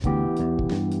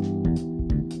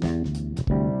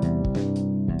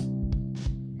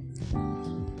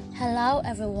Hello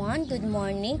everyone, good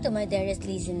morning to my dearest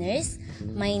listeners.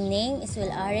 My name is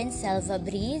Wilaren Selva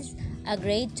Breeze, a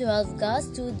grade 12 GA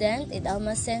student at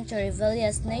Almacen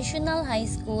Torreviejas National High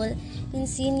School in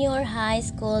Senior High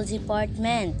School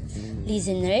Department.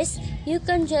 Listeners, you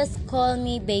can just call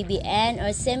me Baby N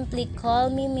or simply call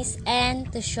me Miss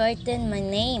N to shorten my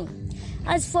name.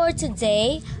 As for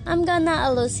today, I'm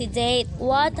gonna elucidate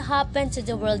what happened to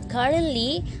the world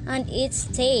currently and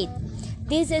its state.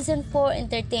 This isn't for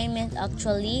entertainment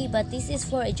actually, but this is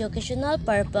for educational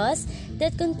purpose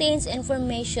that contains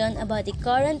information about the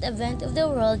current event of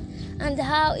the world and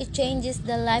how it changes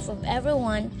the life of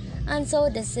everyone and so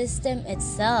the system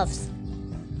itself.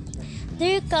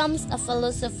 There comes a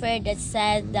philosopher that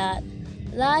said that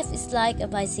life is like a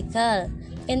bicycle.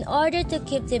 In order to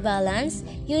keep the balance,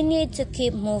 you need to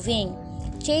keep moving.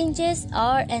 Changes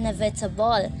are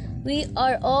inevitable. We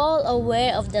are all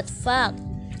aware of that fact.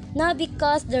 Not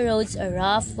because the roads are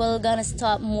rough, we're gonna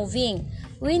stop moving.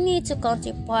 We need to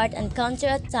counterpart and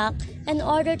counterattack in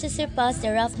order to surpass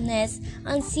the roughness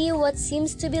and see what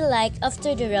seems to be like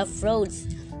after the rough roads.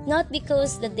 Not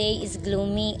because the day is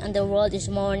gloomy and the world is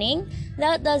mourning,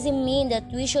 that doesn't mean that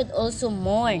we should also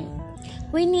mourn.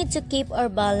 We need to keep our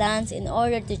balance in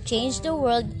order to change the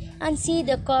world and see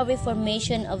the core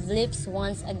formation of lips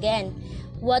once again.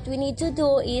 What we need to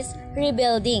do is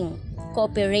rebuilding,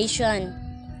 cooperation.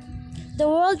 The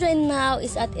world right now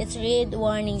is at its red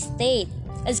warning state.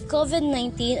 As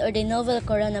COVID-19 or the novel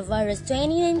coronavirus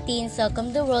 2019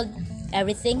 welcomed the world,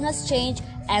 everything has changed,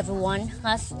 everyone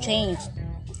has changed.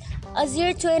 As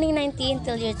year 2019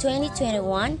 till year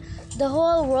 2021, the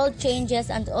whole world changes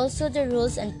and also the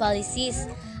rules and policies.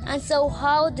 And so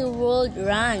how the world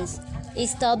runs,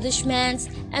 establishments,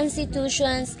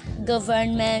 institutions,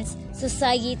 governments,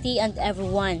 society, and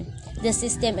everyone. The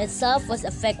system itself was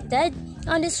affected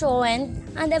and destroyed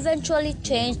and eventually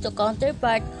changed to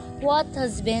counterpart what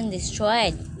has been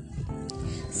destroyed.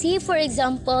 See for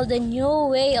example the new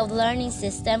way of learning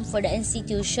system for the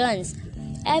institutions.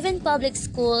 Even public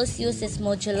schools uses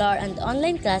modular and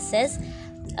online classes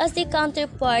as the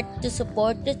counterpart to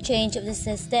support the change of the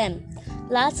system.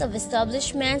 Lots of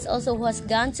establishments also has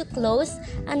gone to close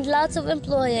and lots of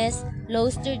employees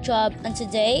lost their job and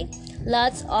today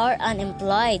lots are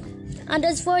unemployed. And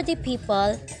as for the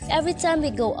people, every time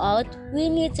we go out, we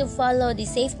need to follow the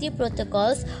safety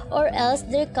protocols or else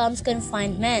there comes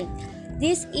confinement.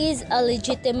 This is a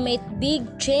legitimate big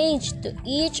change to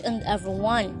each and every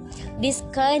one. This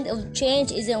kind of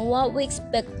change isn't what we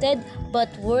expected, but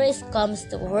worse comes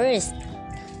to worst.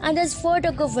 And as for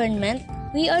the government,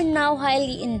 we are now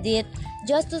highly in debt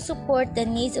just to support the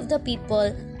needs of the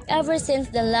people ever since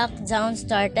the lockdown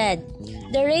started.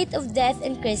 The rate of death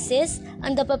increases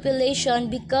and the population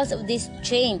because of this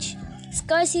change.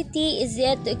 Scarcity is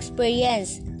yet to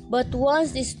experience, but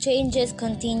once this changes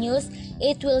continues,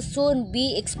 it will soon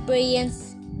be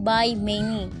experienced by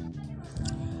many.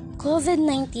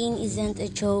 COVID-19 isn't a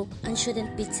joke and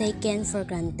shouldn't be taken for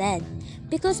granted.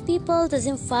 Because people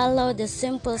doesn't follow the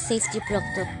simple safety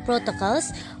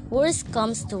protocols, worst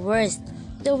comes to worst.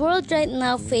 The world right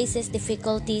now faces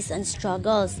difficulties and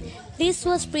struggles. This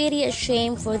was pretty a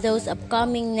shame for those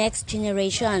upcoming next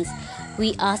generations.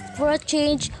 We asked for a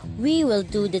change, we will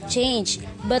do the change.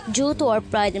 But due to our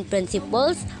pride and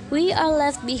principles, we are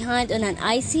left behind on an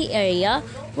icy area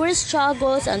where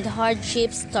struggles and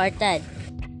hardships started.